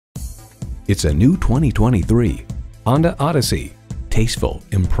It's a new 2023 Honda Odyssey. Tasteful,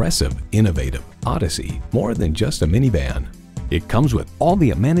 impressive, innovative Odyssey, more than just a minivan. It comes with all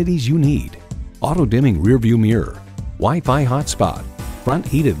the amenities you need. Auto-dimming rearview mirror, Wi-Fi hotspot, front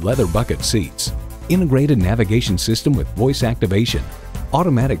heated leather bucket seats, integrated navigation system with voice activation,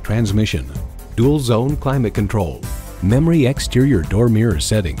 automatic transmission, dual zone climate control, memory exterior door mirror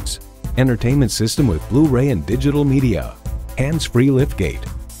settings, entertainment system with Blu-ray and digital media, hands-free liftgate,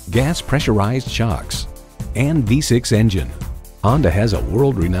 gas pressurized shocks, and V6 engine. Honda has a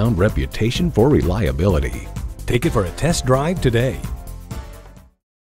world-renowned reputation for reliability. Take it for a test drive today.